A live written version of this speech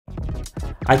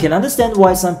I can understand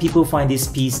why some people find this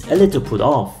piece a little put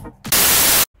off.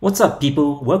 What's up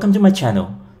people, welcome to my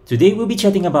channel. Today we'll be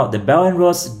chatting about the Bell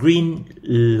Ross Green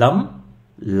Lum?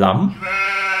 Lum?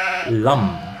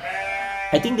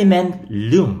 I think they meant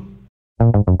Lume.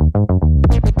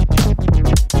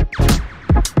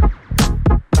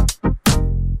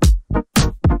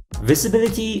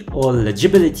 Visibility or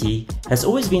legibility has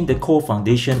always been the core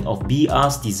foundation of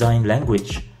BR's design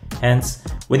language. Hence,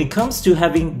 when it comes to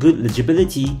having good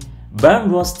legibility, Bell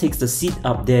Ross takes the seat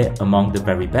up there among the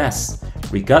very best,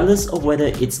 regardless of whether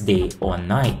it's day or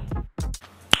night.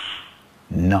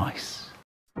 Nice.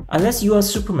 Unless you are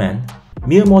Superman,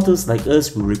 mere mortals like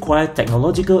us will require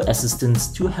technological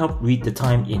assistance to help read the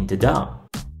time in the dark.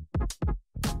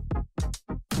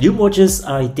 Lume watches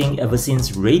are a thing ever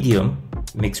since radium,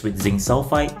 mixed with zinc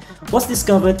sulfide, was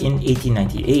discovered in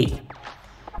 1898.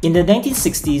 In the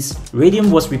 1960s, radium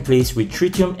was replaced with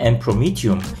tritium and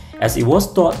promethium, as it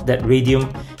was thought that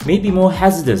radium may be more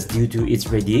hazardous due to its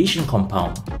radiation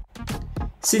compound.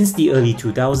 Since the early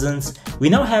 2000s, we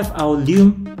now have our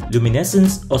Lume,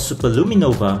 luminescence or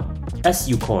superluminova, as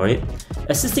you call it,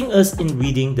 assisting us in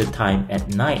reading the time at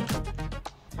night.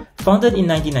 Founded in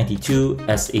 1992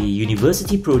 as a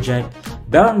university project,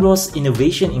 Bell Ross'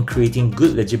 innovation in creating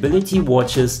good legibility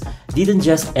watches didn't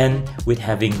just end with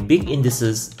having big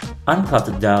indices,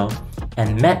 uncluttered dial,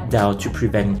 and matte dial to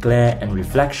prevent glare and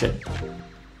reflection.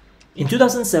 In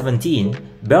 2017,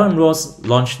 Bell Ross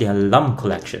launched their Lum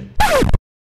collection.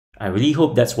 I really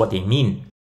hope that's what they mean.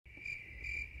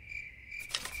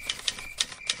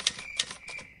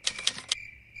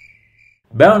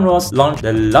 Bell Ross launched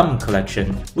the Lum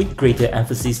collection with greater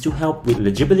emphasis to help with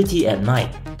legibility at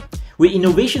night, with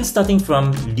innovations starting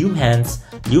from Lume hands,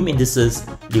 Lume indices,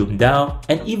 Lume dial,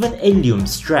 and even a Lume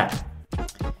strap.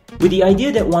 With the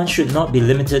idea that one should not be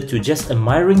limited to just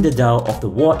admiring the dial of the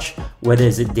watch, whether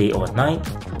is it day or night,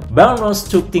 Bell Ross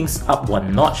took things up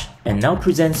one notch and now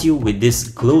presents you with this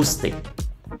glow stick.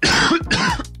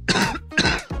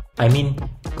 I mean,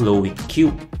 glowy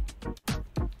cube.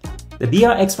 The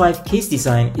BR-X5 case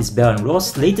design is Bell &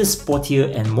 Ross' latest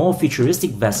sportier and more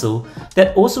futuristic vessel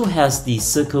that also has the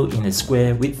circle in a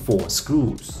square with 4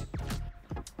 screws.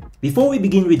 Before we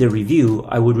begin with the review,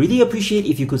 I would really appreciate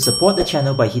if you could support the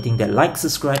channel by hitting that like,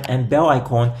 subscribe and bell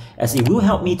icon, as it will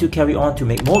help me to carry on to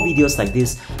make more videos like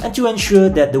this and to ensure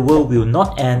that the world will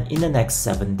not end in the next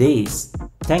 7 days.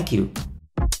 Thank you.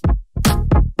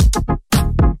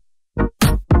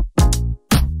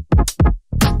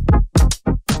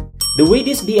 The way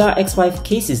this BR-X5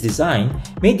 case is designed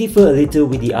may differ a little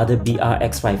with the other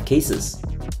BR-X5 cases.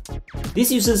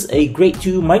 This uses a grade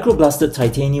 2 microblasted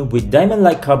titanium with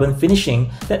diamond-like carbon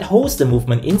finishing that holds the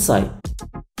movement inside.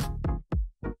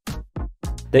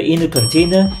 The inner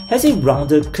container has a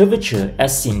rounded curvature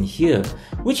as seen here,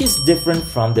 which is different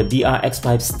from the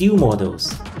BR-X5 steel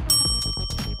models.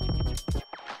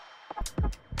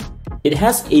 It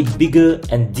has a bigger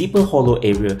and deeper hollow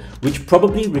area which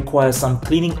probably requires some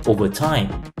cleaning over time.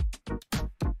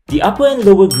 The upper and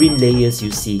lower green layers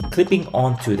you see clipping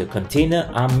onto the container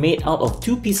are made out of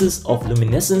 2 pieces of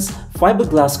luminescence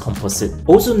fiberglass composite,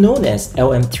 also known as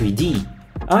LM3D,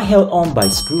 are held on by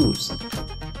screws.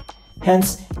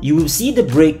 Hence, you will see the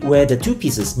break where the 2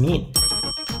 pieces meet.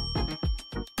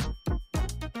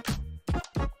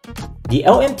 The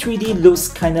LM3D looks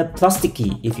kinda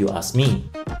plasticky if you ask me.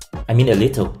 I mean a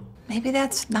little. Maybe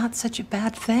that's not such a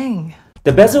bad thing.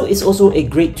 The bezel is also a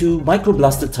grade 2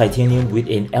 microblasted titanium with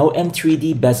an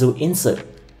LM3D bezel insert.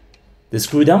 The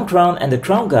screw down crown and the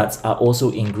crown guards are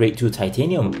also in grade 2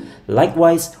 titanium,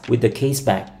 likewise with the case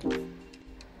back.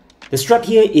 The strap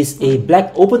here is a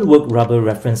black openwork rubber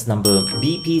reference number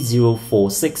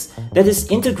BP046 that is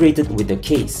integrated with the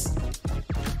case.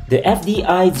 The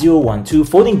FDI012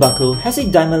 folding buckle has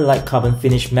a diamond-like carbon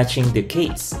finish matching the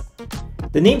case.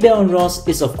 The name Bell & Ross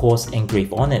is of course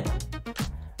engraved on it.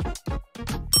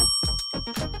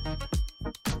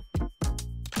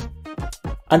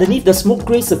 Underneath the smoke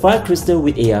grey sapphire crystal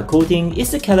with AR coating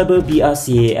is the caliber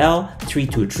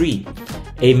BR-CAL323,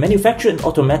 a manufactured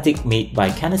automatic made by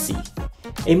Canasi,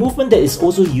 a movement that is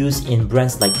also used in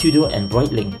brands like Tudor and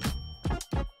Breitling.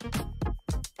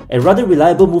 A rather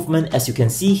reliable movement, as you can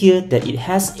see here that it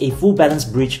has a full balance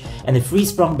bridge and a free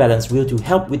sprung balance wheel to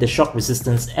help with the shock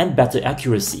resistance and better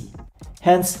accuracy.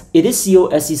 Hence, it is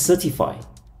COSC certified.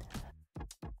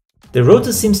 The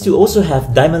rotor seems to also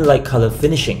have diamond-like color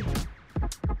finishing.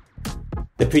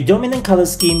 The predominant color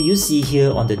scheme you see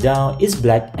here on the dial is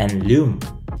black and Lume.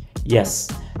 Yes,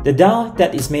 the dial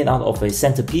that is made out of a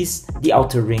centerpiece, the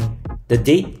outer ring, the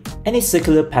date, and a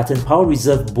circular pattern power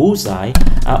reserve bullseye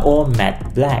are all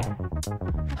matte black.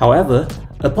 However,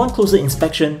 upon closer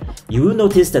inspection, you will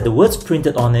notice that the words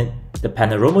printed on it, the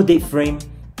panorama date frame,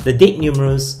 the date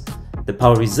numerals, the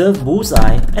power reserve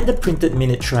bullseye, and the printed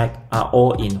minute track are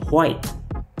all in white,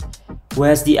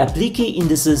 whereas the applique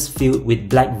indices filled with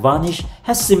black varnish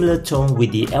has similar tone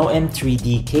with the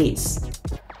LM3D case.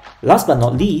 Last but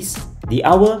not least, the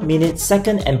hour, minute,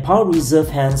 second and power reserve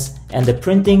hands and the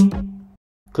printing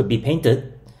could be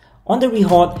painted on the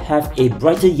rehaut have a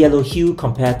brighter yellow hue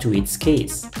compared to its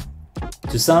case.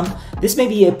 To some, this may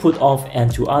be a put-off,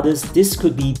 and to others, this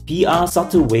could be PR's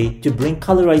subtle way to bring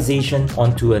colorization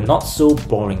onto a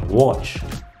not-so-boring watch.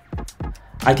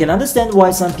 I can understand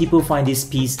why some people find this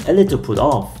piece a little put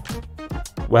off.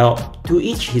 Well, to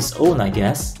each his own, I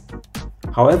guess.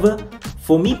 However,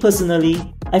 for me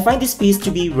personally, I find this piece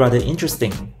to be rather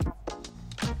interesting.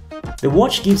 The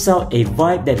watch gives out a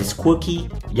vibe that is quirky,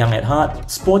 young at heart,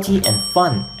 sporty and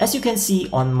fun, as you can see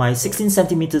on my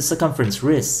 16cm circumference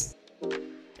wrist.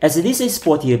 As it is a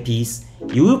sportier piece,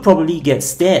 you will probably get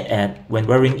stared at when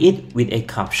wearing it with a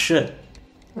cuff shirt.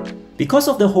 Because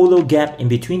of the hollow gap in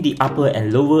between the upper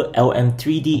and lower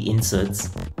LM3D inserts,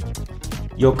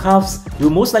 your cuffs will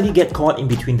most likely get caught in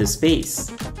between the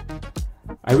space.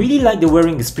 I really like the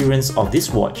wearing experience of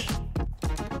this watch.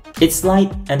 It's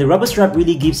light and the rubber strap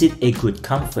really gives it a good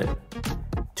comfort.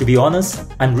 To be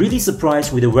honest, I'm really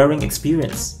surprised with the wearing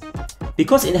experience.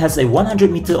 Because it has a 100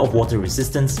 meter of water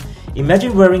resistance,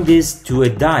 imagine wearing this to a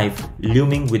dive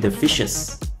looming with the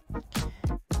fishes.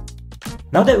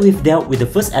 Now that we've dealt with the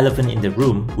first elephant in the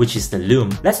room, which is the lume,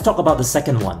 let's talk about the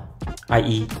second one,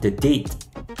 i.e. the date.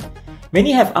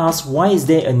 Many have asked why is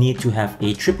there a need to have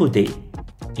a triple date.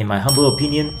 In my humble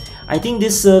opinion, I think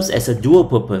this serves as a dual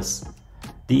purpose.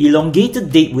 The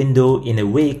elongated date window in a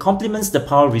way complements the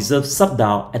power reserve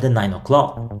subdial at the 9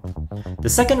 o'clock. The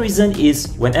second reason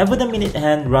is whenever the minute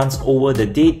hand runs over the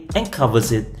date and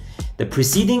covers it, the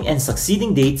preceding and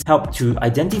succeeding dates help to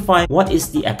identify what is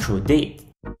the actual date.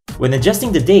 When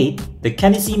adjusting the date, the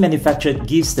Candice manufacturer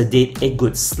gives the date a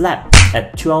good slap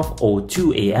at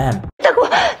 12:02 AM.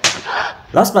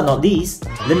 Last but not least,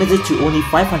 limited to only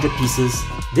 500 pieces,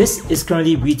 this is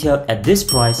currently retailed at this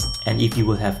price, and if you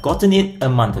would have gotten it a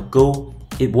month ago,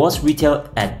 it was retailed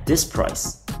at this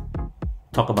price.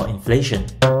 Talk about inflation.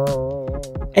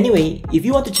 Anyway, if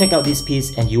you want to check out this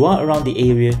piece and you are around the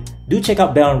area, do check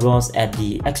out Bell Ross at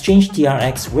the Exchange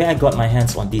TRX where I got my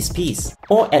hands on this piece,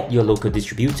 or at your local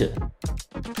distributor.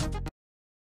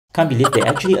 Can't believe they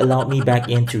actually allowed me back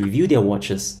in to review their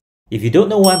watches. If you don't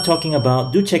know what I'm talking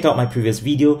about, do check out my previous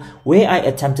video where I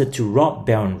attempted to rob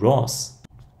Bell Ross.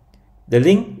 The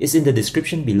link is in the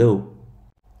description below.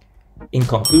 In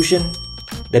conclusion,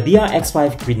 the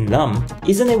BR-X5 Green Lum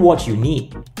isn't a watch you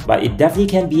need, but it definitely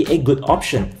can be a good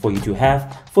option for you to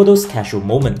have for those casual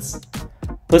moments.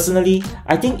 Personally,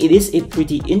 I think it is a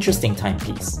pretty interesting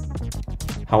timepiece.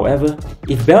 However,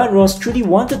 if Bell & Ross truly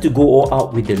wanted to go all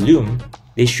out with the Lume,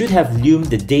 they should have lumed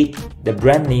the date, the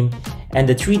brand name, and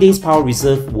the 3 days power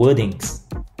reserve wordings.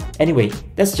 Anyway,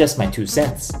 that's just my 2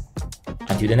 cents.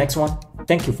 Until the next one,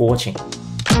 thank you for watching.